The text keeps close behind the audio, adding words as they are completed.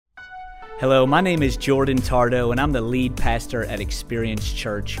Hello, my name is Jordan Tardo, and I'm the lead pastor at Experience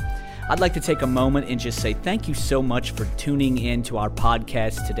Church. I'd like to take a moment and just say thank you so much for tuning in to our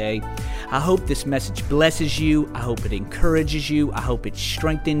podcast today. I hope this message blesses you. I hope it encourages you. I hope it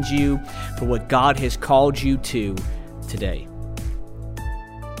strengthens you for what God has called you to today.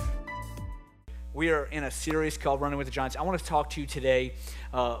 We are in a series called Running with the Giants. I want to talk to you today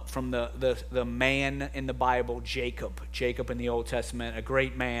from the man in the Bible, Jacob in the Old Testament, a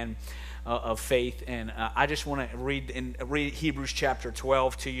great man of faith. And I just want to read Hebrews chapter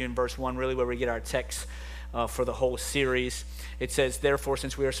 12 to you in verse 1, really where we get our text for the whole series. It says, "Therefore,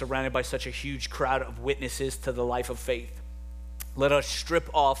 since we are surrounded by such a huge crowd of witnesses to the life of faith, let us strip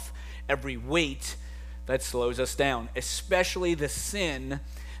off every weight that slows us down, especially the sin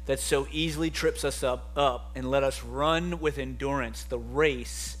that so easily trips us up, and let us run with endurance the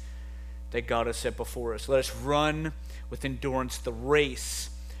race that God has set before us." Let us run with endurance the race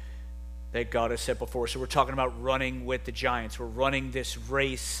that God has set before us. So we're talking about running with the giants. We're running this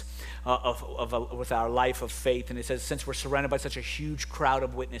race with our life of faith. And it says, since we're surrounded by such a huge crowd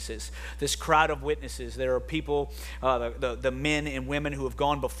of witnesses, this crowd of witnesses, there are people, the men and women who have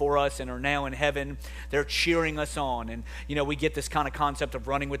gone before us and are now in heaven. They're cheering us on. And, you know, we get this kind of concept of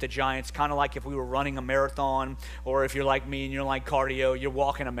running with the giants, kind of like if we were running a marathon, or if you're like me and you're like cardio, you're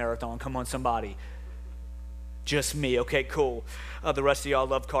walking a marathon. Come on, somebody. Just me. Okay, cool. The rest of y'all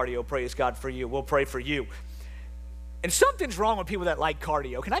love cardio. Praise God for you. We'll pray for you. And something's wrong with people that like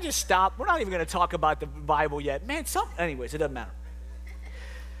cardio. Can I just stop? We're not even going to talk about the Bible yet. Man, anyways, it doesn't matter.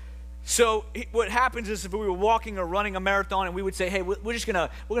 So what happens is if we were walking or running a marathon and we would say, hey, we're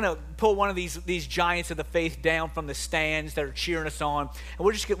gonna pull one of these giants of the faith down from the stands that are cheering us on, and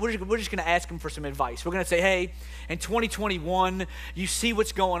we're just gonna ask them for some advice. We're gonna say, hey, in 2021, you see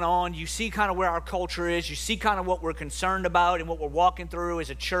what's going on, you see kind of where our culture is, you see kind of what we're concerned about and what we're walking through as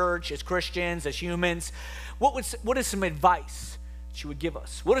a church, as Christians, as humans. What is some advice that you would give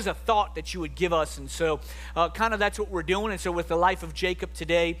us? What is a thought that you would give us? And so kind of that's what we're doing. And so with the life of Jacob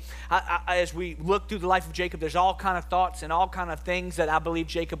today, as we look through the life of Jacob, there's all kind of thoughts and all kind of things that I believe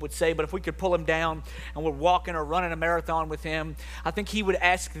Jacob would say. But if we could pull him down and we're walking or running a marathon with him, I think he would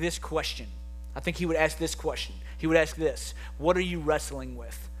ask this question. He would ask this: what are you wrestling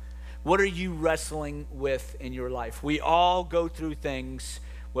with? What are you wrestling with in your life? We all go through things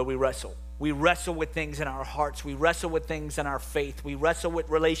where we wrestle. We wrestle with things in our hearts. We wrestle with things in our faith. We wrestle with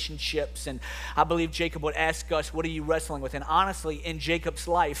relationships. And I believe Jacob would ask us, what are you wrestling with? And honestly, in Jacob's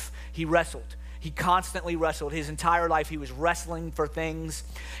life, he wrestled. He constantly wrestled. His entire life, he was wrestling for things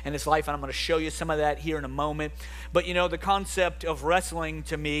in his life. And I'm going to show you some of that here in a moment. But, you know, the concept of wrestling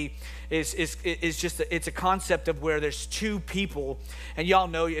to me is just, it's a concept of where there's two people. And y'all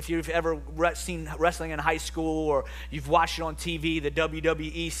know, if you've ever seen wrestling in high school or you've watched it on TV, the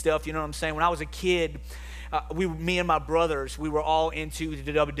WWE stuff, you know what I'm saying? When I was a kid, me and my brothers, we were all into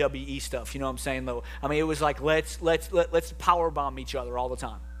the WWE stuff. You know what I'm saying, though? I mean, it was like, let's power bomb each other all the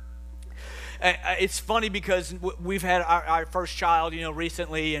time. It's funny because we've had our first child, you know,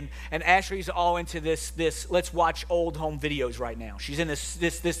 recently, and Ashley's all into this let's watch old home videos right now. She's in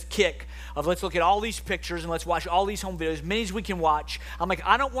this kick of let's look at all these pictures and let's watch all these home videos, as many as we can watch. I'm like,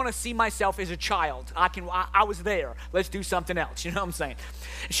 I don't want to see myself as a child. I was there. Let's do something else. You know what I'm saying?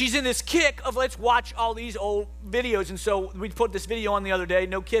 She's in this kick of let's watch all these old videos, and so we put this video on the other day.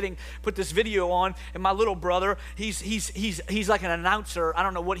 No kidding, put this video on, and my little brother, he's like an announcer. I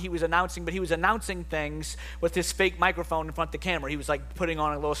don't know what he was announcing, but he was announcing things with this fake microphone in front of the camera. He was like putting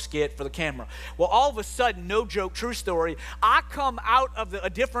on a little skit for the camera. Well, all of a sudden, no joke, true story, I come out of a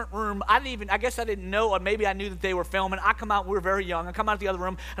different room. I guess I didn't know, or maybe I knew that they were filming. I come out, we were very young. I come out of the other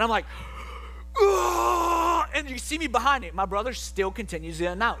room, and I'm like, and you see me behind it. My brother still continues to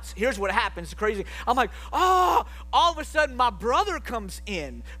announce. Here's what happens. It's crazy. I'm like, all of a sudden my brother comes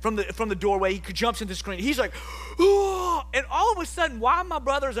in from the doorway. He jumps into the screen. He's like, and all of a sudden while my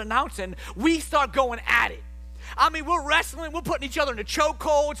brother's announcing, we start going at it. I mean, we're wrestling, we're putting each other into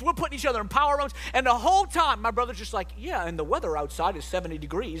chokeholds, we're putting each other in power rooms, and the whole time, my brother's just like, yeah, and the weather outside is 70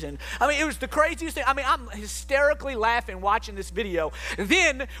 degrees, and I mean, it was the craziest thing. I mean, I'm hysterically laughing watching this video.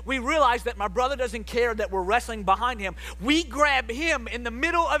 Then we realize that my brother doesn't care that we're wrestling behind him. We grab him in the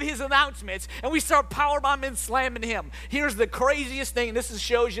middle of his announcements, and we start powerbombing and slamming him. Here's the craziest thing, and this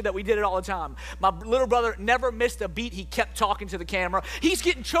shows you that we did it all the time. My little brother never missed a beat. He kept talking to the camera. He's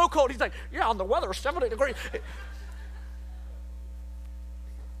getting chokehold. He's like, yeah, on the weather, 70 degrees.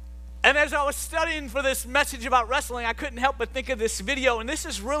 And as I was studying for this message about wrestling, I couldn't help but think of this video, and this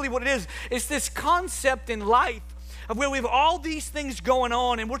is really what it is. It's this concept in life of where we have all these things going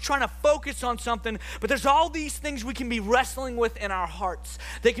on and we're trying to focus on something, but there's all these things we can be wrestling with in our hearts.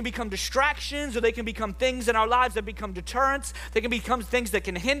 They can become distractions, or they can become things in our lives that become deterrents. They can become things that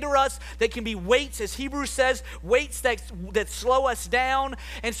can hinder us. They can be weights, as Hebrews says, weights that slow us down.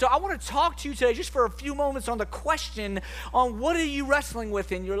 And so I want to talk to you today just for a few moments on the question on what are you wrestling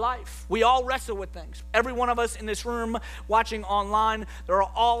with in your life? We all wrestle with things. Every one of us in this room, watching online, there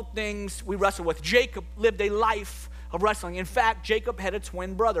are all things we wrestle with. Jacob lived a life of wrestling. In fact, Jacob had a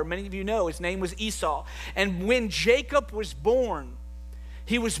twin brother. Many of you know his name was Esau. And when Jacob was born,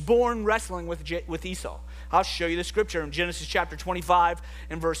 he was born wrestling with Esau. I'll show you the scripture in Genesis chapter 25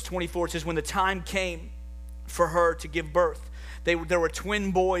 and verse 24. It says, when the time came for her to give birth, there were twin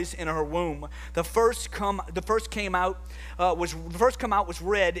boys in her womb. The first come out was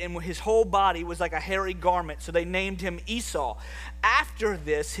red, and his whole body was like a hairy garment. So they named him Esau. After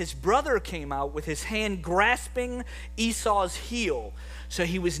this, his brother came out with his hand grasping Esau's heel. So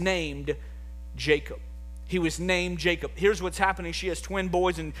he was named Jacob. He was named Jacob. Here's what's happening. She has twin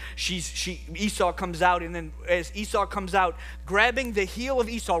boys, and Esau comes out, and then as Esau comes out, grabbing the heel of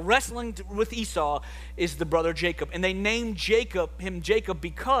Esau, wrestling with Esau, is the brother Jacob. And they named him Jacob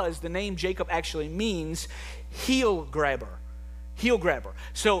because the name Jacob actually means heel grabber. Heel grabber.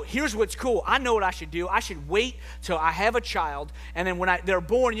 So here's what's cool. I know what I should do. I should wait till I have a child, and then when they're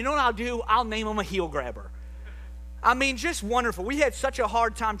born, you know what I'll do? I'll name them a heel grabber. I mean, just wonderful. We had such a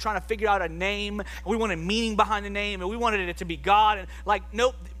hard time trying to figure out a name. We wanted meaning behind the name, and we wanted it to be God. And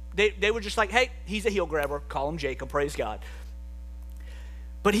nope, they were just like, hey, he's a heel grabber. Call him Jacob, praise God.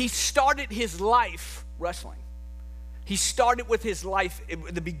 But he started his life wrestling. He started with his life,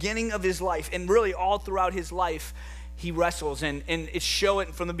 the beginning of his life, and really all throughout his life, he wrestles, and it's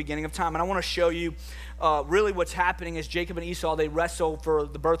showing from the beginning of time. And I want to show you really what's happening is Jacob and Esau, they wrestle for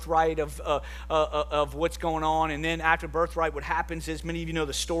the birthright of what's going on. And then after birthright, what happens is, many of you know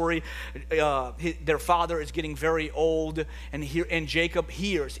the story, their father is getting very old, and Jacob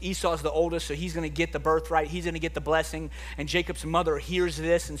hears. Esau's the oldest, so he's going to get the birthright. He's going to get the blessing, and Jacob's mother hears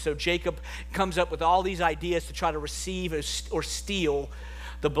this, and so Jacob comes up with all these ideas to try to receive or steal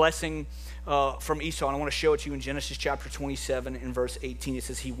the blessing from Esau. And I want to show it to you in Genesis chapter 27 and verse 18. It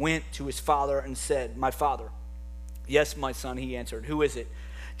says, he went to his father and said, my father. Yes, my son, he answered. Who is it?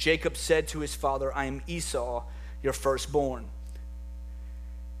 Jacob said to his father, I am Esau, your firstborn.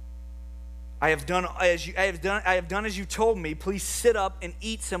 I have done as you told me. Please sit up and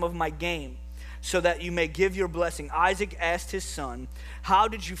eat some of my game, so that you may give your blessing. Isaac asked his son, how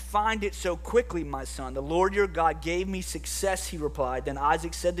did you find it so quickly, my son? The Lord your God gave me success, he replied. Then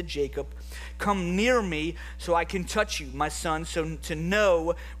Isaac said to Jacob, come near me so I can touch you, my son, so to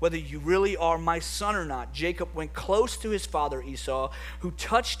know whether you really are my son or not. Jacob went close to his father Esau, who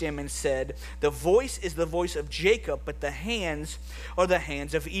touched him and said, the voice is the voice of Jacob, but the hands are the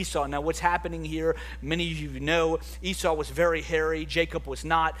hands of Esau. Now what's happening here, many of you know, Esau was very hairy, Jacob was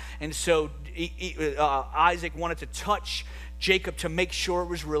not, and so Isaac wanted to touch Jacob to make sure it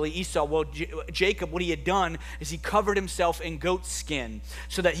was really Esau. Well, Jacob, what he had done is he covered himself in goat skin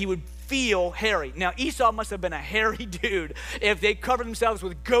so that he would feel hairy. Now, Esau must have been a hairy dude if they covered themselves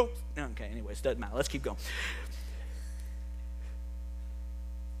with goat. Okay, anyways, doesn't matter. Let's keep going.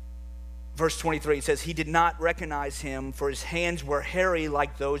 Verse 23, it says, he did not recognize him, for his hands were hairy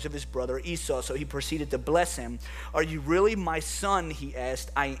like those of his brother Esau. So he proceeded to bless him. Are you really my son? He asked.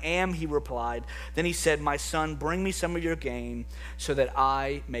 I am, he replied. Then he said, my son, bring me some of your game so that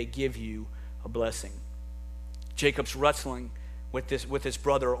I may give you a blessing. Jacob's wrestling with his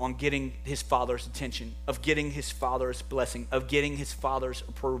brother on getting his father's attention, of getting his father's blessing, of getting his father's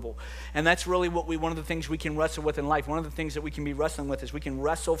approval. And that's really one of the things we can wrestle with in life. One of the things that we can be wrestling with is we can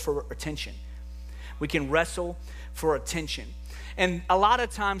wrestle for attention. We can wrestle for attention. And a lot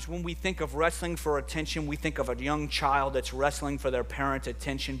of times when we think of wrestling for attention, we think of a young child that's wrestling for their parents'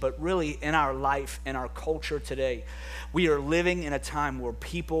 attention. But really, in our life, in our culture today, we are living in a time where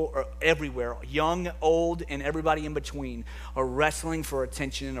people are everywhere, young, old, and everybody in between, are wrestling for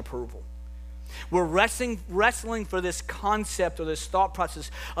attention and approval. We're wrestling for this concept or this thought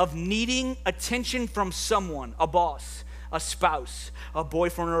process of needing attention from someone, a boss, a spouse, a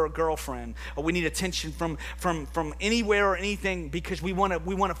boyfriend or a girlfriend, or we need attention from anywhere or anything because we want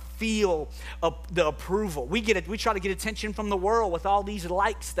to feel the approval. We try to get attention from the world with all these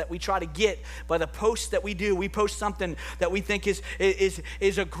likes that we try to get by the posts that we do. We post something that we think is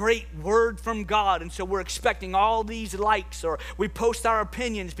a great word from God, and so we're expecting all these likes, or we post our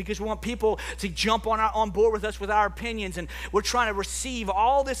opinions because we want people to jump on board with us with our opinions, and we're trying to receive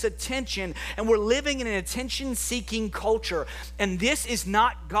all this attention, and we're living in an attention-seeking culture culture. And this is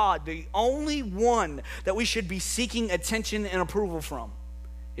not God. The only one that we should be seeking attention and approval from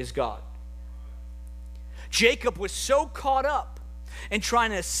is God. Jacob was so caught up in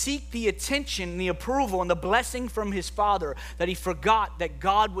trying to seek the attention, the approval, and the blessing from his father that he forgot that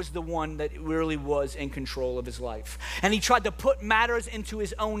God was the one that really was in control of his life. And he tried to put matters into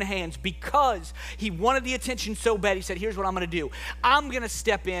his own hands because he wanted the attention so bad. He said, here's what I'm going to do. I'm going to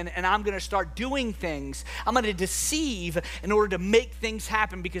step in and I'm going to start doing things. I'm going to deceive in order to make things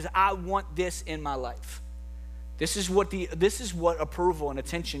happen because I want this in my life. This is what approval and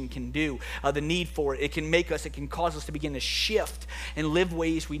attention can do. The need for it. It can cause us to begin to shift and live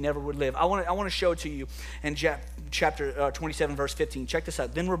ways we never would live. I want to show it to you in chapter 27, verse 15. Check this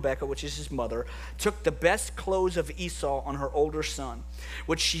out. Then Rebekah, which is his mother, took the best clothes of Esau on her older son,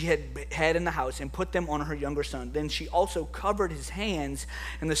 which she had in the house, and put them on her younger son. Then she also covered his hands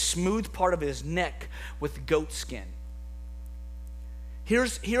and the smooth part of his neck with goat skin.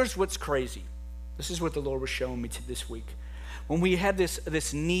 Here's what's crazy. This is what the Lord was showing me this week. When we have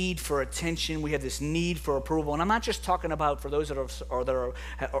this need for attention, we have this need for approval. And I'm not just talking about for those that are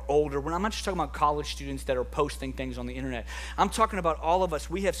older. I'm not just talking about college students that are posting things on the internet. I'm talking about all of us.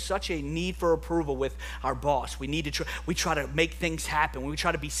 We have such a need for approval with our boss. We try to make things happen. We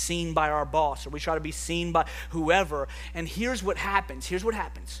try to be seen by our boss, or we try to be seen by whoever. And here's what happens.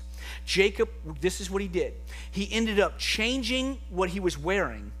 Jacob, this is what he did. He ended up changing what he was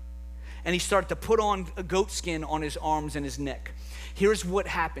wearing, and he started to put on a goat skin on his arms and his neck. Here's what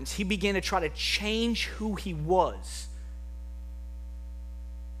happens. He began to try to change who he was,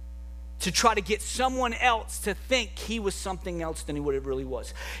 to try to get someone else to think he was something else than what it really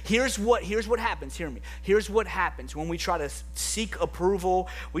was. Here's what happens. Hear me. Here's what happens when we try to seek approval.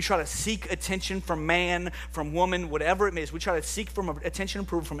 We try to seek attention from man, from woman, whatever it is. We try to seek attention and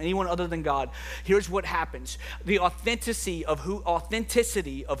approval from anyone other than God. Here's what happens. The authenticity of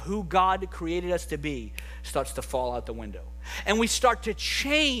who God created us to be starts to fall out the window. And we start to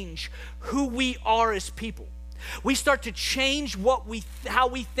change who we are as people. We start to change how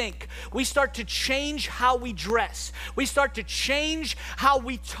we think. We start to change how we dress. We start to change how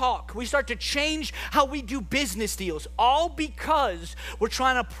we talk. We start to change how we do business deals, all because we're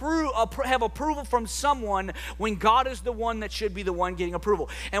trying to have approval from someone when God is the one that should be the one getting approval.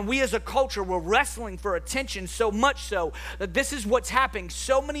 And we as a culture, we're wrestling for attention so much so that this is what's happening.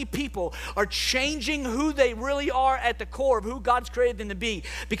 So many people are changing who they really are at the core of who God's created them to be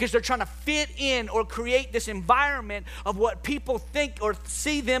because they're trying to fit in or create this environment of what people think or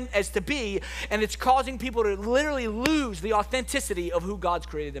see them as to be, and it's causing people to literally lose the authenticity of who God's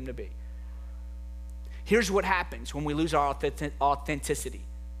created them to be. Here's what happens when we lose our authenticity.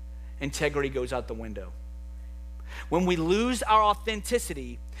 Integrity goes out the window. When we lose our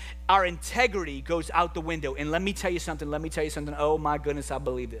authenticity, our integrity goes out the window. And let me tell you something. Oh my goodness, I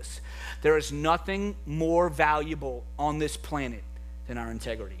believe this. There is nothing more valuable on this planet than our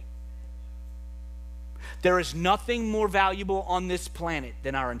integrity. There is nothing more valuable on this planet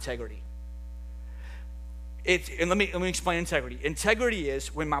than our integrity. And let me explain integrity. Integrity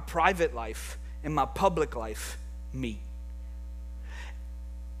is when my private life and my public life meet.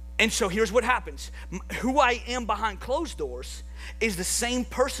 And so here's what happens. Who I am behind closed doors is the same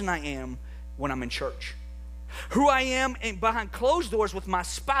person I am when I'm in church. Who I am behind closed doors with my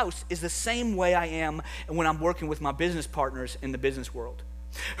spouse is the same way I am when I'm working with my business partners in the business world.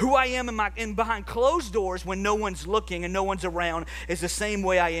 Who I am in behind closed doors when no one's looking and no one's around is the same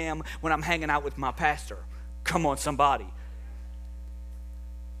way I am when I'm hanging out with my pastor. Come on, somebody.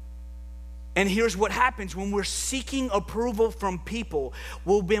 And here's what happens when we're seeking approval from people.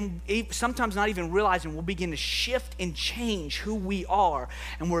 We'll be sometimes not even realizing we'll begin to shift and change who we are,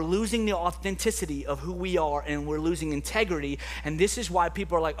 and we're losing the authenticity of who we are, and we're losing integrity. And this is why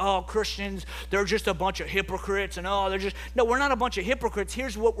people are like, oh, Christians, they're just a bunch of hypocrites, and no, we're not a bunch of hypocrites.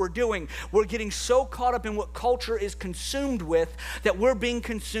 Here's what we're doing. We're getting so caught up in what culture is consumed with that we're being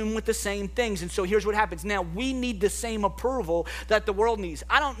consumed with the same things. And so here's what happens. Now, we need the same approval that the world needs.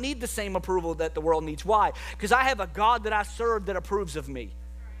 I don't need the same approval that the world needs. Why? Because I have a God that I serve that approves of me.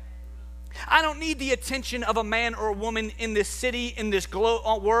 I don't need the attention of a man or a woman in this city, in this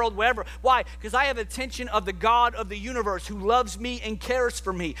world, wherever. Why? Because I have the attention of the God of the universe who loves me and cares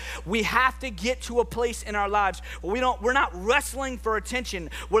for me. We have to get to a place in our lives where we're not wrestling for attention.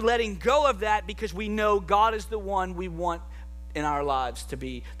 We're letting go of that because we know God is the one we want in our lives to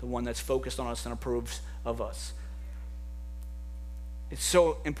be the one that's focused on us and approves of us. It's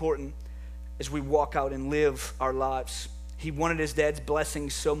so important as we walk out and live our lives. He wanted his dad's blessing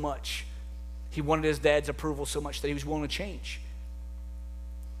so much. He wanted his dad's approval so much that he was willing to change.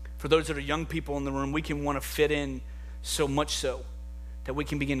 For those that are young people in the room, we can want to fit in so much so that we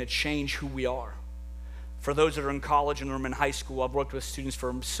can begin to change who we are. For those that are in college and are in high school, I've worked with students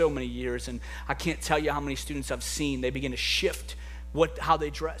for so many years, and I can't tell you how many students I've seen, they begin to shift how they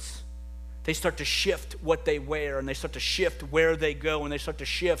dress. They start to shift what they wear, and they start to shift where they go, and they start to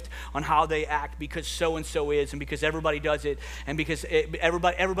shift on how they act because so-and-so is, and because everybody does it, and because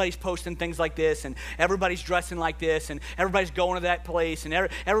everybody's posting things like this, and everybody's dressing like this, and everybody's going to that place, and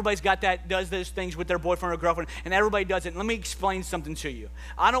everybody's does those things with their boyfriend or girlfriend, and everybody does it. And let me explain something to you.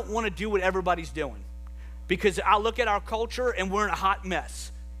 I don't want to do what everybody's doing because I look at our culture, and we're in a hot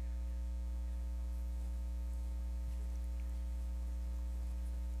mess.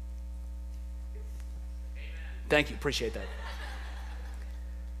 Thank you, appreciate that.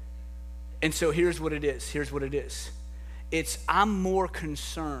 And so here's what it is. It's I'm more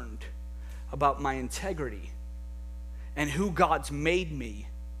concerned about my integrity and who God's made me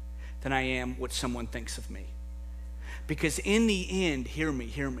than I am what someone thinks of me. Because in the end, hear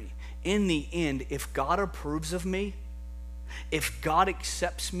me, in the end, if God approves of me, if God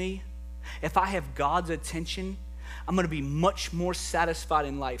accepts me, if I have God's attention, I'm going to be much more satisfied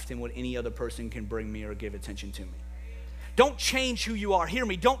in life than what any other person can bring me or give attention to me. Don't change who you are. Hear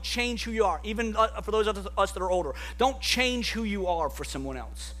me. Don't change who you are. Even for those of us that are older, don't change who you are for someone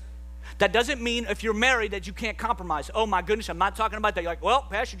else. That doesn't mean if you're married that you can't compromise. Oh my goodness, I'm not talking about that. You're like, well,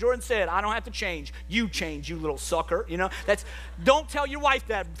 Pastor Jordan said, I don't have to change. You change, you little sucker. Don't tell your wife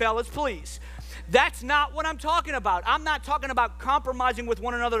that, fellas, please. That's not what I'm talking about. I'm not talking about compromising with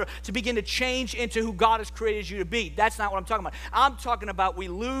one another to begin to change into who God has created you to be. That's not what I'm talking about. I'm talking about we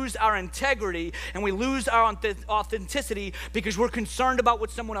lose our integrity and we lose our authenticity because we're concerned about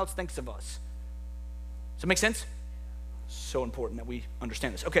what someone else thinks of us. Does that make sense? So important that we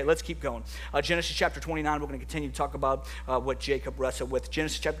understand this. Okay, let's keep going. Genesis chapter 29, we're going to continue to talk about what Jacob wrestled with.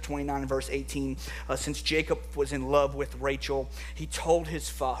 Genesis chapter 29 verse 18, since Jacob was in love with Rachel, he told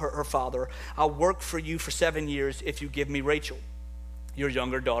her father, I'll work for you for 7 years if you give me Rachel, your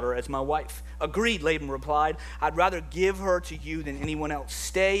younger daughter, as my wife. Agreed, Laban replied. I'd rather give her to you than anyone else.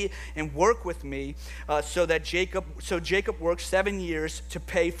 Stay and work with me. So Jacob worked 7 years to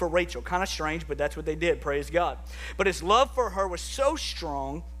pay for Rachel. Kind of strange, but that's what they did, praise God. But his love for her was so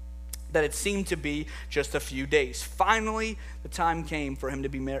strong that it seemed to be just a few days. Finally, the time came for him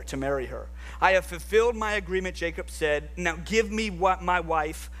to marry her. I have fulfilled my agreement, Jacob said. Now give me my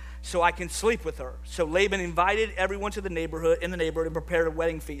wife so I can sleep with her. So Laban invited everyone in the neighborhood and prepared a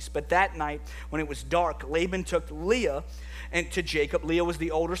wedding feast. But that night, when it was dark, Laban took Leah to Jacob. Leah was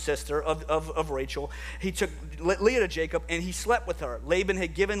the older sister of Rachel. He took Leah to Jacob, and he slept with her. Laban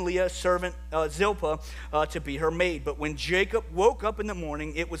had given Leah's servant Zilpah to be her maid. But when Jacob woke up in the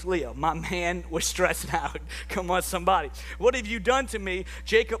morning, it was Leah. My man was stressed out. Come on, somebody. What have you done to me?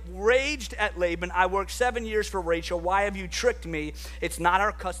 Jacob raged at Laban. I worked 7 years for Rachel. Why have you tricked me? It's not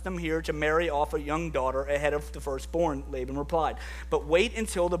our custom here to marry off a young daughter ahead of the firstborn, Laban replied. But wait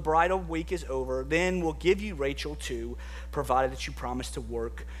until the bridal week is over. Then we'll give you Rachel too, provided that you promise to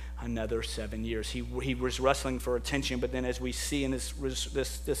work another 7 years. He was wrestling for attention, but then as we see in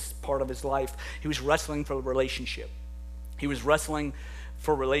this part of his life, he was wrestling for a relationship. He was wrestling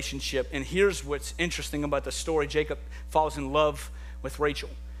for a relationship. And here's what's interesting about the story. Jacob falls in love with Rachel.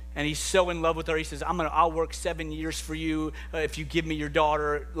 And he's so in love with her, he says, I'll work 7 years for you if you give me your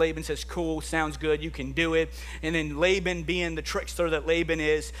daughter. Laban says, cool, sounds good, you can do it. And then Laban, being the trickster that Laban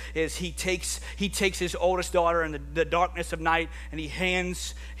is he takes his oldest daughter in the darkness of night, and he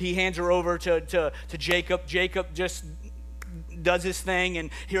hands her over to Jacob. Jacob just does his thing, and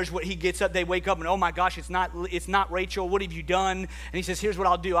here's what he gets up. They wake up, and oh my gosh, it's not Rachel. What have you done? And he says, here's what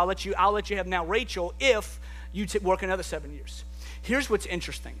I'll do. I'll let you have now Rachel if you work another 7 years. Here's what's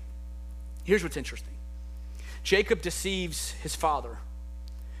interesting. Jacob deceives his father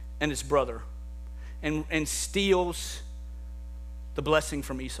and his brother and steals the blessing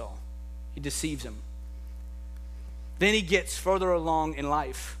from Esau. He deceives him. Then he gets further along in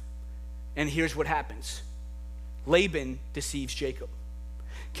life, and here's what happens. Laban deceives Jacob.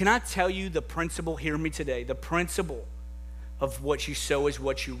 Can I tell you the principle, hear me today, the principle of what you sow is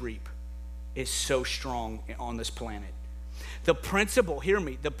what you reap is so strong on this planet. The principle, hear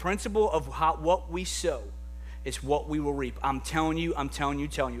me, the principle of what we sow is what we will reap. I'm telling you,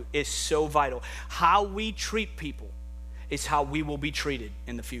 it's so vital. How we treat people is how we will be treated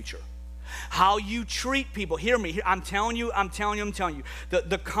in the future. How you treat people, hear me, I'm telling you.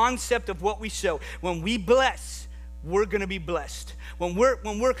 The concept of what we sow, when we bless, we're going to be blessed. When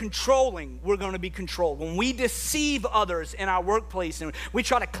we're controlling, we're going to be controlled. When we deceive others in our workplace and we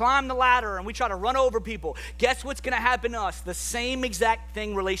try to climb the ladder and we try to run over people, guess what's going to happen to us? The same exact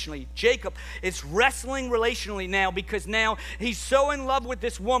thing relationally. Jacob is wrestling relationally now because now he's so in love with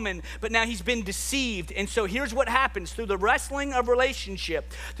this woman, but now he's been deceived. And so here's what happens. Through the wrestling of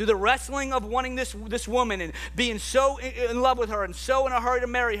relationship, through the wrestling of wanting this woman and being so in love with her and so in a hurry to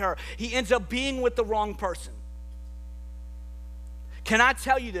marry her, he ends up being with the wrong person. Can I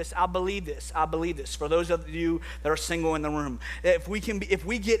tell you this? I believe this. I believe this. For those of you that are single in the room, if we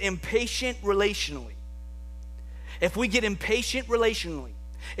get impatient relationally, it's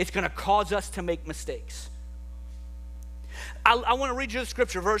going to cause us to make mistakes. I want to read you the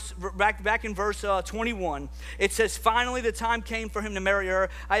scripture, back in verse 21. It says, finally the time came for him to marry her.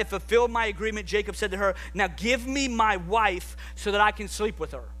 I have fulfilled my agreement. Jacob said to her, now give me my wife so that I can sleep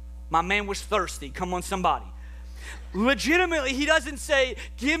with her. My man was thirsty. Come on, somebody. Legitimately, he doesn't say,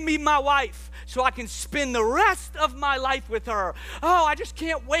 give me my wife so I can spend the rest of my life with her. Oh, I just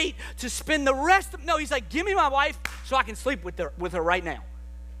can't wait to spend the rest of... No, he's like, give me my wife so I can sleep with her right now.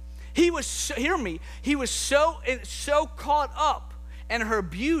 He was so caught up in her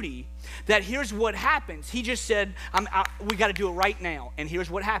beauty that here's what happens. He just said, we got to do it right now. And here's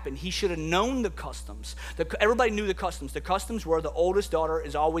what happened. He should have known the customs. Everybody knew the customs. The customs were the oldest daughter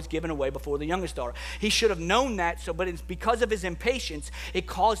is always given away before the youngest daughter. He should have known that, but it's because of his impatience, it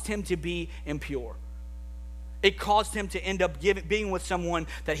caused him to be impure. It caused him to end up being with someone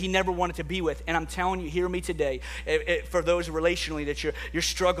that he never wanted to be with. And I'm telling you, hear me today, for those relationally that you're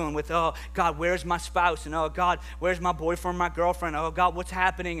struggling with, oh, God, where's my spouse? And oh, God, where's my boyfriend, my girlfriend? Oh, God, what's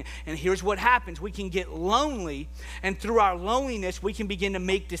happening? And here's what happens. We can get lonely, and through our loneliness, we can begin to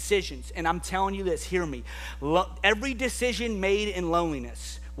make decisions. And I'm telling you this, hear me. Every decision made in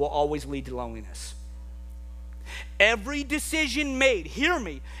loneliness will always lead to loneliness. Every decision made, hear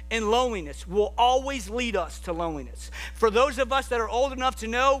me, in loneliness will always lead us to loneliness. For those of us that are old enough to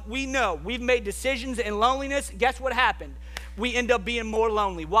know we've made decisions in loneliness. Guess what happened? We end up being more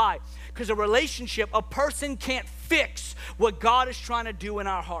lonely. Why? Because a person can't fix what God is trying to do in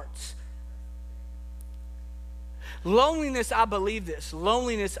our hearts. Loneliness, I believe this.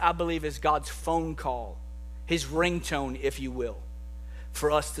 Loneliness, I believe, is God's phone call, his ringtone, if you will,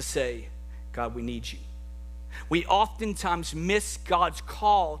 for us to say, God, we need you. We oftentimes miss God's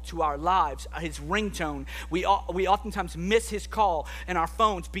call to our lives, his ringtone. We oftentimes miss his call in our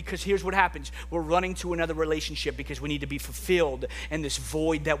phones because here's what happens. We're running to another relationship because we need to be fulfilled in this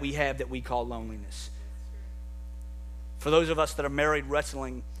void that we have that we call loneliness. For those of us that are married,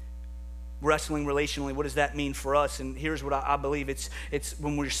 wrestling relationally, what does that mean for us? And here's what I believe. It's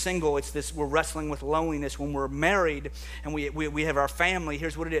when we're single, we're wrestling with loneliness. When we're married and we have our family,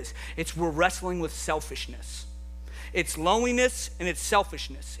 here's what it is. We're wrestling with selfishness. It's loneliness and it's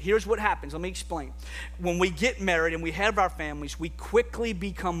selfishness. Here's what happens. Let me explain. When we get married and we have our families, we quickly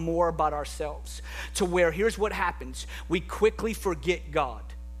become more about ourselves to where here's what happens. We quickly forget God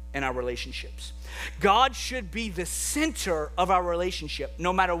in our relationships. God should be the center of our relationship,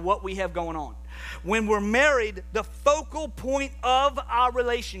 no matter what we have going on. When we're married, the focal point of our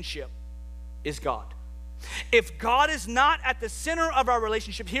relationship is God. If God is not at the center of our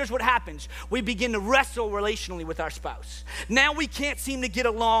relationship, here's what happens. We begin to wrestle relationally with our spouse. Now we can't seem to get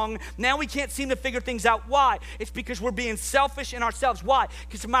along. Now we can't seem to figure things out. Why? It's because we're being selfish in ourselves. Why?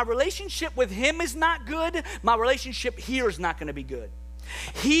 Because if my relationship with him is not good, my relationship here is not going to be good.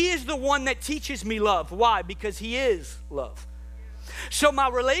 He is the one that teaches me love. Why? Because he is love. So my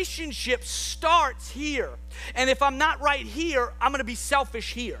relationship starts here. And if I'm not right here, I'm going to be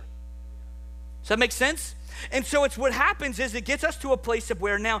selfish here. Does that make sense? And so it's what happens is it gets us to a place of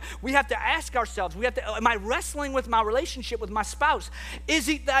where now we have to ask ourselves, am I wrestling with my relationship with my spouse? Is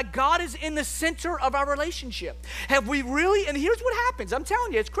it that God is in the center of our relationship? Have we really, and here's what happens. I'm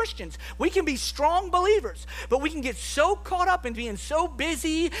telling you, as Christians, we can be strong believers, but we can get so caught up in being so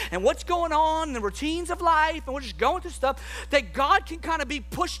busy and what's going on and the routines of life, and we're just going through stuff that God can kind of be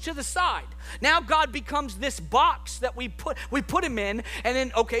pushed to the side. Now God becomes this box that we put him in, and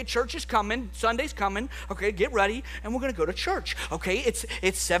then, okay, church is coming, Sunday's coming, okay, get ready, and we're going to go to church. Okay, it's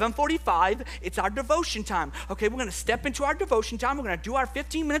 7:45. It's our devotion time. Okay, we're going to step into our devotion time. We're going to do our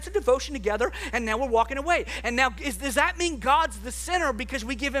 15 minutes of devotion together, and now we're walking away. And now, does that mean God's the center because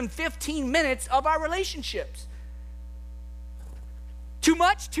we give him 15 minutes of our relationships? Too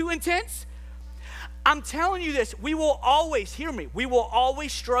much? Too intense? I'm telling you this, we will always, hear me, we will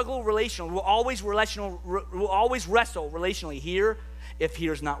always struggle relationally. We'll always wrestle relationally here if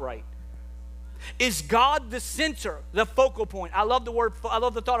here's not right. Is God the center, the focal point? I love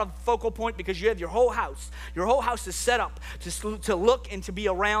the thought of focal point because you have your whole house. Your whole house is set up to look and to be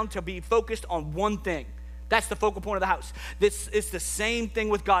around, to be focused on one thing. That's the focal point of the house. This is the same thing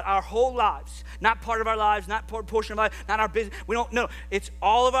with God. Our whole lives, not part of our lives, not portion of our life, not our business. We don't know. It's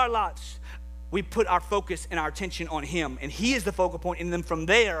all of our lives. We put our focus and our attention on him, and he is the focal point. And then from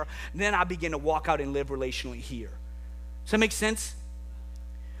there, then I begin to walk out and live relationally here. Does that make sense?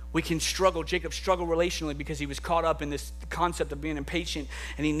 We can struggle. Jacob struggled relationally because he was caught up in this concept of being impatient,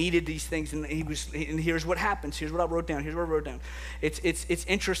 and he needed these things. And here's what happens. Here's what I wrote down. It's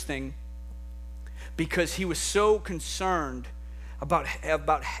interesting because he was so concerned about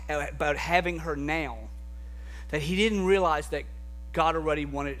having her now that he didn't realize that God already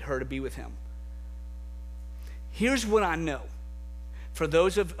wanted her to be with him. Here's what I know. For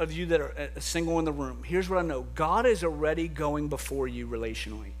those of you that are single in the room, here's what I know. God is already going before you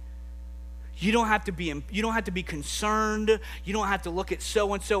relationally. You don't have to be concerned. You don't have to look at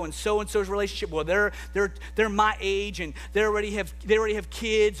so and so's relationship. Well, they're my age and they already have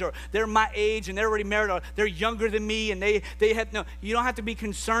kids, or they're my age and they're already married, or they're younger than me and they have no. You don't have to be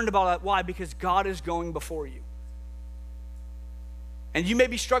concerned about that. Why? Because God is going before you. And you may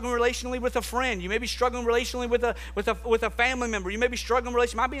be struggling relationally with a friend. You may be struggling relationally with a family member. You may be struggling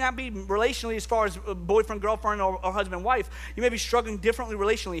relationally. Might not be relationally as far as boyfriend, girlfriend, or husband, wife. You may be struggling differently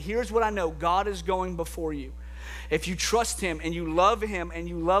relationally. Here's what I know. God is going before you. If you trust him and you love him and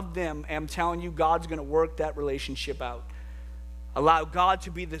you love them, I'm telling you, God's going to work that relationship out. Allow God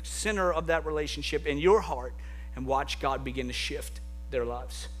to be the center of that relationship in your heart and watch God begin to shift their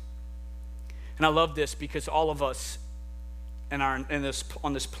lives. And I love this because all of us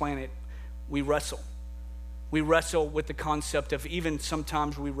on this planet, we wrestle. We wrestle with the concept of, even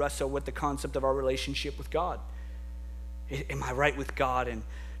sometimes we wrestle with the concept of our relationship with God. Am I right with God? And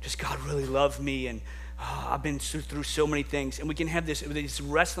does God really love me? And I've been through so many things. And we can have this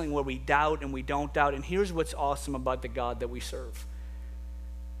wrestling where we doubt and we don't doubt. And here's what's awesome about the God that we serve.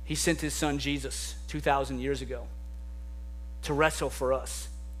 He sent his son Jesus 2,000 years ago to wrestle for us,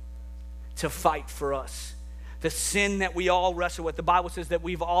 to fight for us. The sin that we all wrestle with. The Bible says that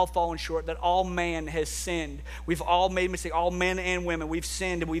we've all fallen short, that all man has sinned. We've all made mistakes, all men and women. We've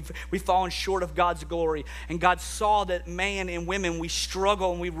sinned and we've fallen short of God's glory. And God saw that man and women, we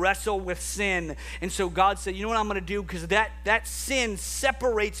struggle and we wrestle with sin. And so God said, you know what I'm going to do? Because that sin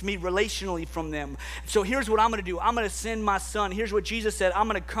separates me relationally from them. So here's what I'm going to do. I'm going to send my son. Here's what Jesus said. I'm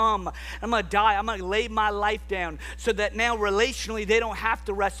going to come. I'm going to die. I'm going to lay my life down so that now relationally they don't have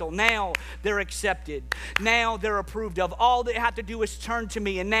to wrestle. Now they're accepted. Now they're approved of. All they have to do is turn to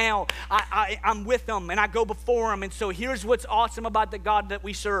me, and now I'm with them and I go before them. And so here's what's awesome about the God that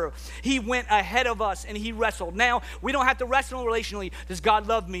we serve. He went ahead of us and he wrestled. Now we don't have to wrestle relationally. Does God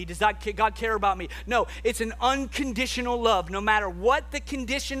love me? Does God care about me? No, it's an unconditional love. No matter what the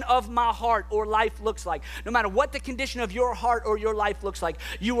condition of my heart or life looks like, no matter what the condition of your heart or your life looks like,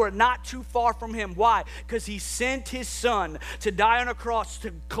 you are not too far from him. Why? Because he sent his son to die on a cross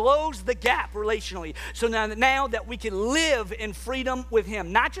to close the gap relationally. So now that we can live in freedom with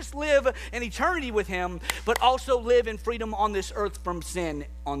him, not just live in eternity with him, but also live in freedom on this earth from sin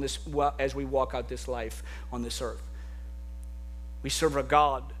as we walk out this life on this earth. We serve a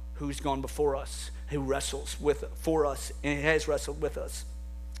God who's gone before us, who wrestles for us, and has wrestled with us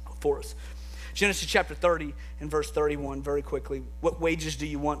for us. Genesis chapter 30 and verse 31, very quickly. What wages do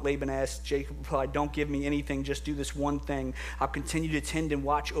you want? Laban asked. Jacob replied, don't give me anything, just do this one thing. I'll continue to tend and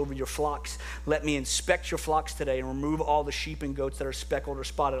watch over your flocks. Let me inspect your flocks today and remove all the sheep and goats that are speckled or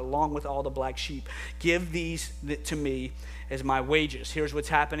spotted, along with all the black sheep. Give these to me as my wages. Here's what's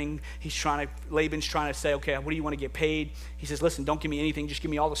happening. Laban's trying to say, okay, what do you want to get paid? He says, listen, don't give me anything. Just give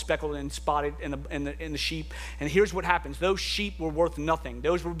me all the speckled and spotted and the sheep. And here's what happens. Those sheep were worth nothing.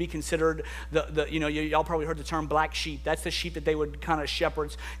 Those would be considered y'all probably heard the term black sheep. That's the sheep that they would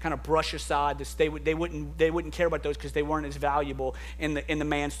shepherds kind of brush aside. They wouldn't care about those because they weren't as valuable in the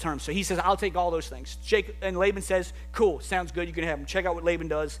man's terms. So he says, I'll take all those things. And Laban says, cool, sounds good. You can have them. Check out what Laban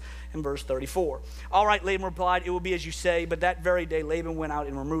does in verse 34. All right, Laban replied, it will be as you say. But that very day, Laban went out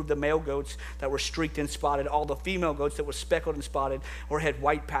and removed the male goats that were streaked and spotted, all the female goats that were speckled and spotted or had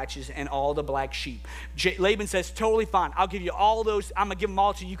white patches, and all the black sheep. Laban says, totally fine. I'll give you all those. I'm going to give them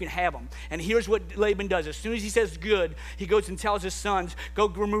all to you. You can have them. And here's what Laban does. As soon as he says good, he goes and tells his sons, go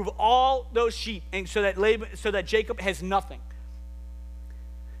remove all those sheep, and so that Jacob has nothing.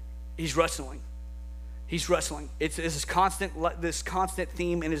 He's wrestling. He's wrestling. It's this constant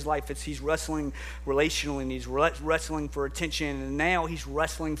theme in his life. He's wrestling relationally, and he's wrestling for attention, and now he's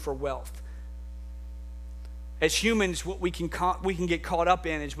wrestling for wealth. As humans, what we can get caught up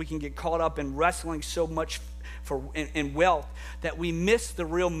in is we can get caught up in wrestling so much in wealth that we miss the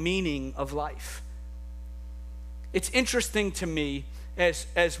real meaning of life. It's interesting to me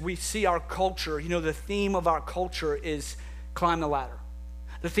as we see our culture, the theme of our culture is climb the ladder.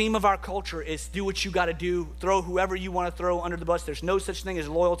 The theme of our culture is do what you got to do, throw whoever you want to throw under the bus. There's no such thing as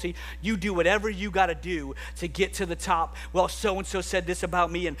loyalty. You do whatever you got to do to get to the top. Well, so-and-so said this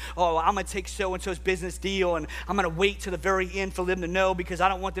about me, and I'm going to take so-and-so's business deal, and I'm going to wait to the very end for them to know because I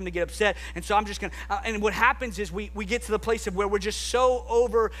don't want them to get upset. And so I'm just going to, and what happens is we get to the place of where we're just so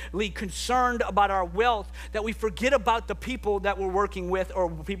overly concerned about our wealth that we forget about the people that we're working with or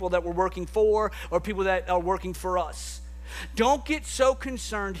people that we're working for or people that are working for us. Don't get so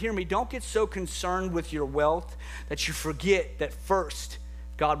concerned, hear me, don't get so concerned with your wealth that you forget that first,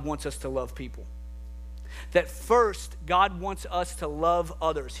 God wants us to love people. That first, God wants us to love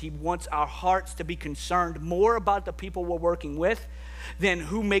others. He wants our hearts to be concerned more about the people we're working with than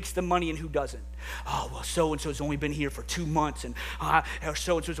who makes the money and who doesn't. Oh, well, so-and-so's only been here for 2 months, and or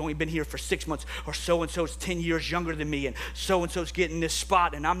so-and-so's only been here for 6 months, or so-and-so's 10 years younger than me, and so-and-so's getting this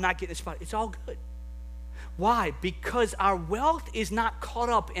spot, and I'm not getting this spot. It's all good. Why? Because our wealth is not caught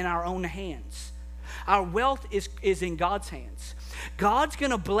up in our own hands. Our wealth is in God's hands. God's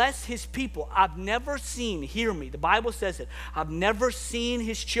going to bless his people. I've never seen, hear me, the Bible says it, I've never seen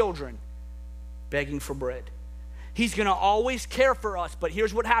his children begging for bread. He's going to always care for us, but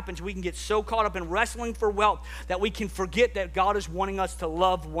here's what happens. We can get so caught up in wrestling for wealth that we can forget that God is wanting us to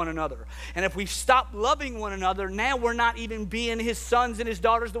love one another. And if we stop loving one another, now we're not even being his sons and his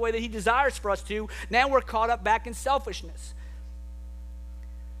daughters the way that he desires for us to. Now we're caught up back in selfishness.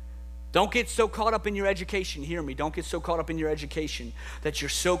 Don't get so caught up in your education. Hear me. Don't get so caught up in your education that you're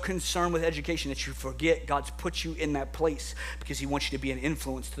so concerned with education that you forget God's put you in that place because he wants you to be an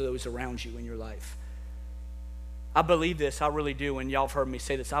influence to those around you in your life. I believe this, I really do, and y'all have heard me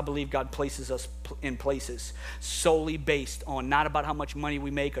say this. I believe God places us in places solely based on not about how much money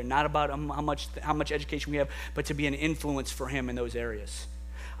we make or not about how much education we have, but to be an influence for him in those areas.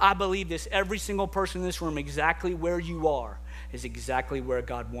 I believe this. Every single person in this room, exactly where you are, is exactly where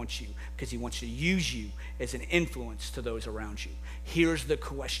God wants you because he wants to use you as an influence to those around you. Here's the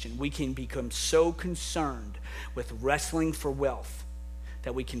question. We can become so concerned with wrestling for wealth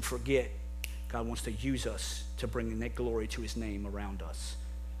that we can forget God wants to use us to bring that glory to his name around us.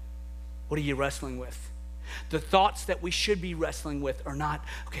 What are you wrestling with? The thoughts that we should be wrestling with are not,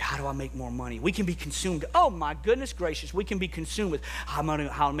 okay, how do I make more money? We can be consumed. Oh my goodness gracious, we can be consumed with how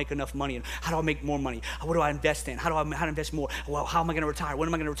to make enough money and how do I make more money? What do I invest in? How to invest more? Well, how am I going to retire? When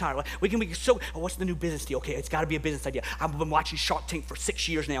am I going to retire? We can be so, what's the new business deal? Okay, it's got to be a business idea. I've been watching Shark Tank for 6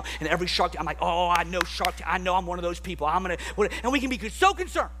 years now, and every Shark Tank, I'm like, oh, I know Shark Tank. I know I'm one of those people. And we can be so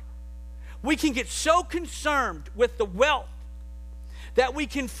concerned. We can get so concerned with the wealth that we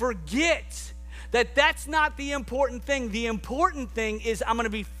can forget that that's not the important thing. The important thing is I'm going to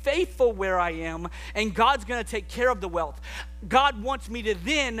be faithful where I am, and God's going to take care of the wealth. God wants me to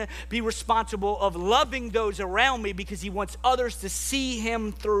then be responsible of loving those around me because he wants others to see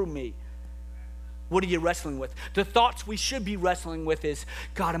him through me. What are you wrestling with? The thoughts we should be wrestling with is,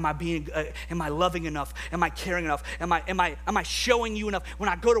 God, am I loving enough? Am I caring enough? Am I showing you enough? When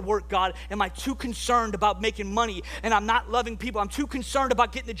I go to work, God, am I too concerned about making money and I'm not loving people? I'm too concerned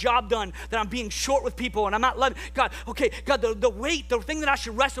about getting the job done that I'm being short with people and I'm not loving. God, okay, God, the thing that I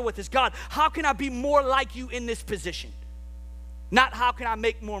should wrestle with is, God, how can I be more like you in this position? Not how can I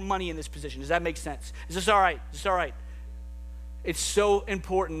make more money in this position? Does that make sense? Is this all right? Is this all right? It's so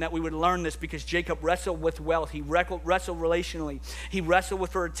important that we would learn this because Jacob wrestled with wealth. He wrestled relationally. He wrestled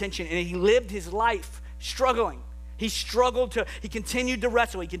with her attention, and he lived his life struggling. He continued to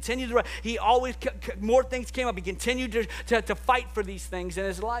wrestle. He always, more things came up. He continued to fight for these things in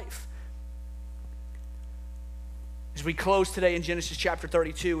his life. As we close today in Genesis chapter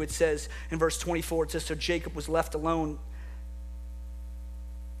 32, it says in verse 24, it says, so Jacob was left alone.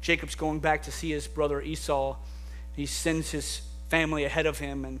 Jacob's going back to see his brother Esau. He sends his family ahead of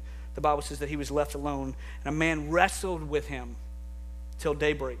him, and the Bible says that he was left alone, and a man wrestled with him till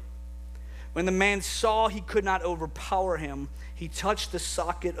daybreak. When the man saw he could not overpower him, he touched the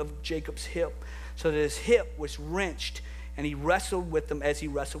socket of Jacob's hip, so that his hip was wrenched, and he wrestled with them as he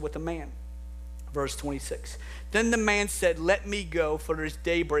wrestled with the man. Verse 26. Then the man said, let me go, for it is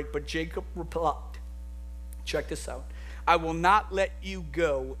daybreak. But Jacob replied, check this out, I will not let you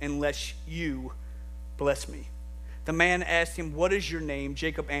go unless you bless me. The man asked him, what is your name?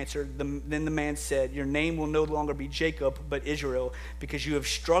 Jacob answered. Then the man said, your name will no longer be Jacob, but Israel, because you have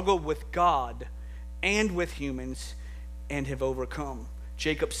struggled with God and with humans and have overcome.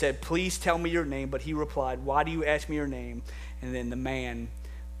 Jacob said, please tell me your name. But he replied, why do you ask me your name? And then the man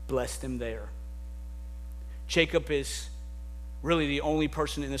blessed him there. Jacob is really the only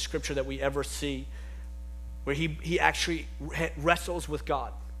person in the scripture that we ever see where he actually wrestles with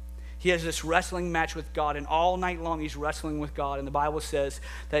God. He has this wrestling match with God, and all night long he's wrestling with God. And the Bible says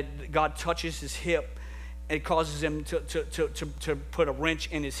that God touches his hip, and it causes him to put a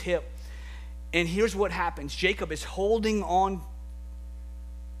wrench in his hip. And here's what happens. Jacob is holding on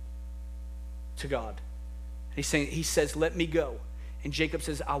to God. He says, let me go. And Jacob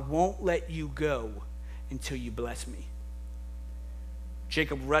says, I won't let you go until you bless me.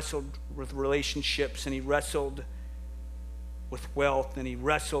 Jacob wrestled with relationships, and he wrestled with wealth, and he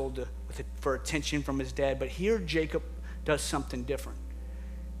wrestled for attention from his dad. But here Jacob does something different.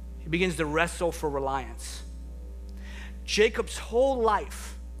 He begins to wrestle for reliance. Jacob's whole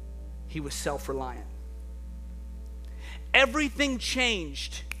life, he was self-reliant. Everything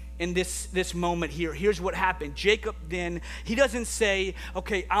changed in this moment here. Here's what happened. Jacob then, he doesn't say,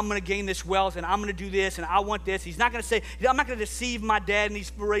 okay, I'm going to gain this wealth and I'm going to do this and I want this. He's not going to say, I'm not going to deceive my dad in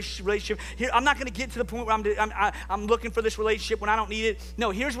these relationship. Here, I'm not going to get to the point where I'm looking for this relationship when I don't need it. No,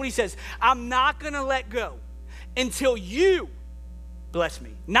 here's what he says. I'm not going to let go until you bless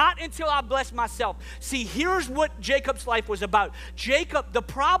me. Not until I bless myself. See, here's what Jacob's life was about. Jacob, the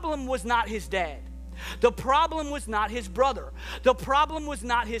problem was not his dad. The problem was not his brother. The problem was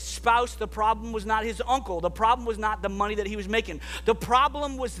not his spouse. The problem was not his uncle. The problem was not the money that he was making. The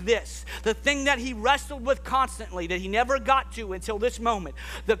problem was this, the thing that he wrestled with constantly that he never got to until this moment,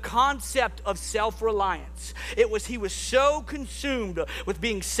 the concept of self-reliance. He was so consumed with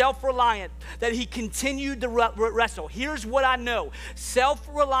being self-reliant that he continued to wrestle. Here's what I know.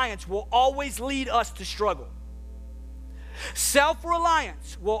 Self-reliance will always lead us to struggle.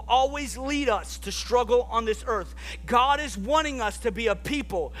 Self-reliance will always lead us to struggle on this earth. God is wanting us to be a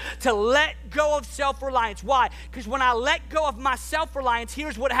people to let go of self-reliance. Why? Because when I let go of my self-reliance,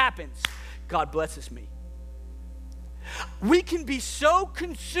 here's what happens. God blesses me. We can be so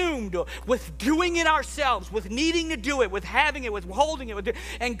consumed with doing it ourselves, with needing to do it, with having it, with holding it,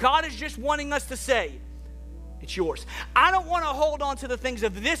 and God is just wanting us to say, it's yours. I don't want to hold on to the things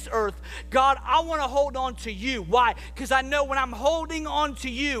of this earth. God, I want to hold on to you. Why? Because I know when I'm holding on to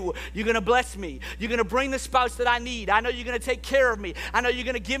you, you're going to bless me. You're going to bring the spouse that I need. I know you're going to take care of me. I know you're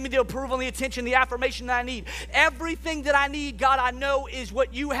going to give me the approval and the attention, the affirmation that I need. Everything that I need, God, I know is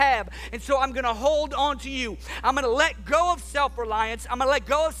what you have. And so I'm going to hold on to you. I'm going to let go of self-reliance. I'm going to let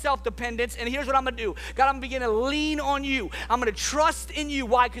go of self-dependence. And here's what I'm going to do. God, I'm going to begin to lean on you. I'm going to trust in you.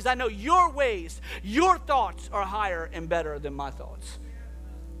 Why? Because I know your ways, your thoughts are higher and better than my thoughts.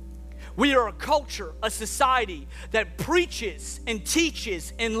 We are a culture, a society that preaches and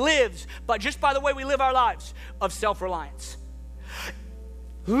teaches and lives, but just by the way we live our lives, of self-reliance.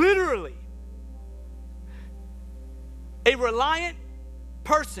 Literally, a reliant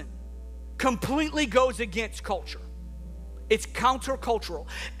person completely goes against culture. It's countercultural.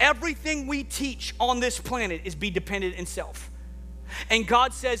 Everything we teach on this planet is be dependent in self. And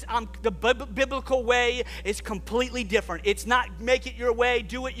God says, the biblical way is completely different. It's not make it your way,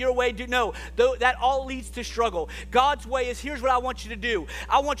 do it your way. No, that all leads to struggle. God's way is, here's what I want you to do.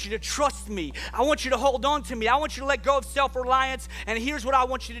 I want you to trust me. I want you to hold on to me. I want you to let go of self-reliance. And here's what I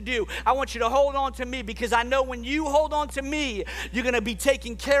want you to do. I want you to hold on to me, because I know when you hold on to me, you're going to be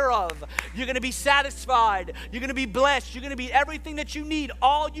taken care of. You're going to be satisfied. You're going to be blessed. You're going to be everything that you need.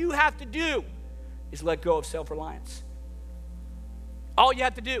 All you have to do is let go of self-reliance. All you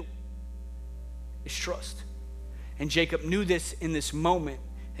have to do is trust. And Jacob knew this in this moment.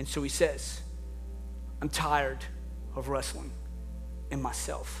 And so he says, I'm tired of wrestling in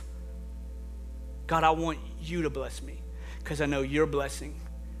myself. God, I want you to bless me, because I know your blessing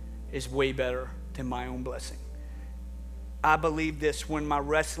is way better than my own blessing. I believe this: when my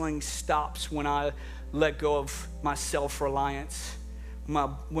wrestling stops, when I let go of my self-reliance,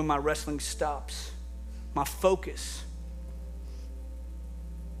 when my wrestling stops, my focus,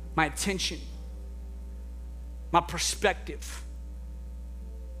 my attention, my perspective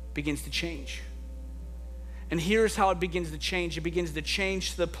begins to change. And here's how it begins to change. It begins to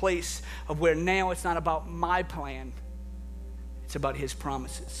change to the place of where now it's not about my plan, it's about his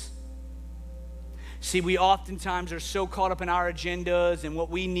promises. See, we oftentimes are so caught up in our agendas and what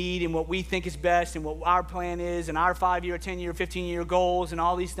we need and what we think is best and what our plan is and our 5-year, 10-year, 15-year goals and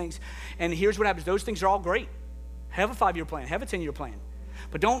all these things. And here's what happens. Those things are all great. Have a 5-year plan. Have a 10-year plan.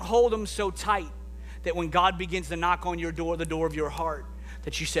 But don't hold them so tight that when God begins to knock on your door, the door of your heart,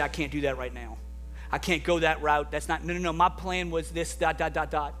 that you say, I can't do that right now. I can't go that route. That's not, no. My plan was this, ...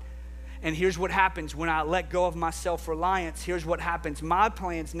 And here's what happens when I let go of my self-reliance. Here's what happens. My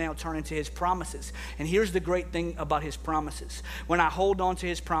plans now turn into his promises. And here's the great thing about his promises. When I hold on to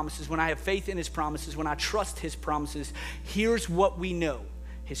his promises, when I have faith in his promises, when I trust his promises, here's what we know.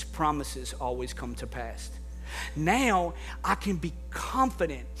 His promises always come to pass. Now I can be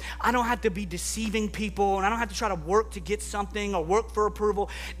confident. I don't have to be deceiving people, and I don't have to try to work to get something or work for approval.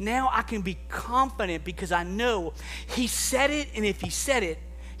 Now I can be confident because I know he said it, and if he said it,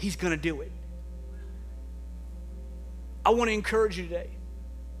 he's going to do it. I want to encourage you today.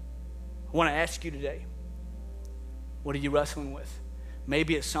 I want to ask you today, what are you wrestling with?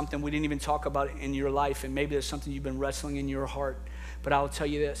 Maybe it's something we didn't even talk about in your life, and maybe there's something you've been wrestling in your heart. But I'll tell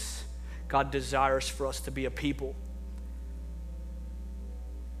you this. God desires for us to be a people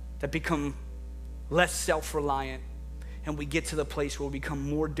that become less self-reliant, and we get to the place where we become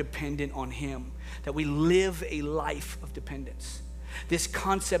more dependent on him, that we live a life of dependence. This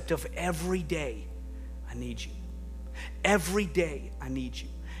concept of every day, I need you. Every day, I need you.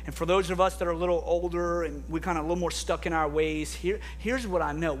 And for those of us that are a little older and we're kind of a little more stuck in our ways, here's what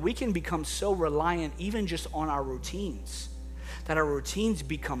I know. We can become so reliant even just on our routines, that our routines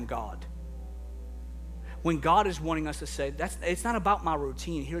become God. When God is wanting us to say, it's not about my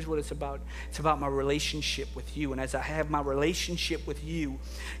routine. Here's what it's about. It's about my relationship with you. And as I have my relationship with you,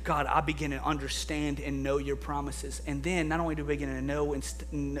 God, I begin to understand and know your promises. And then not only do I begin to know,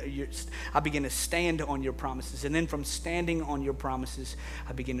 I begin to stand on your promises. And then from standing on your promises,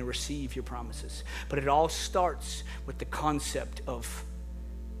 I begin to receive your promises. But it all starts with the concept of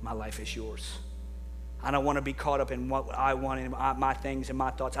my life is yours. I don't want to be caught up in what I want and my things and my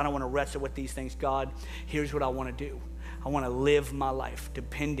thoughts. I don't want to wrestle with these things. God, here's what I want to do. I want to live my life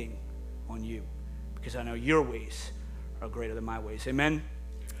depending on you because I know your ways are greater than my ways. Amen?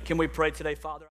 Can we pray today, Father?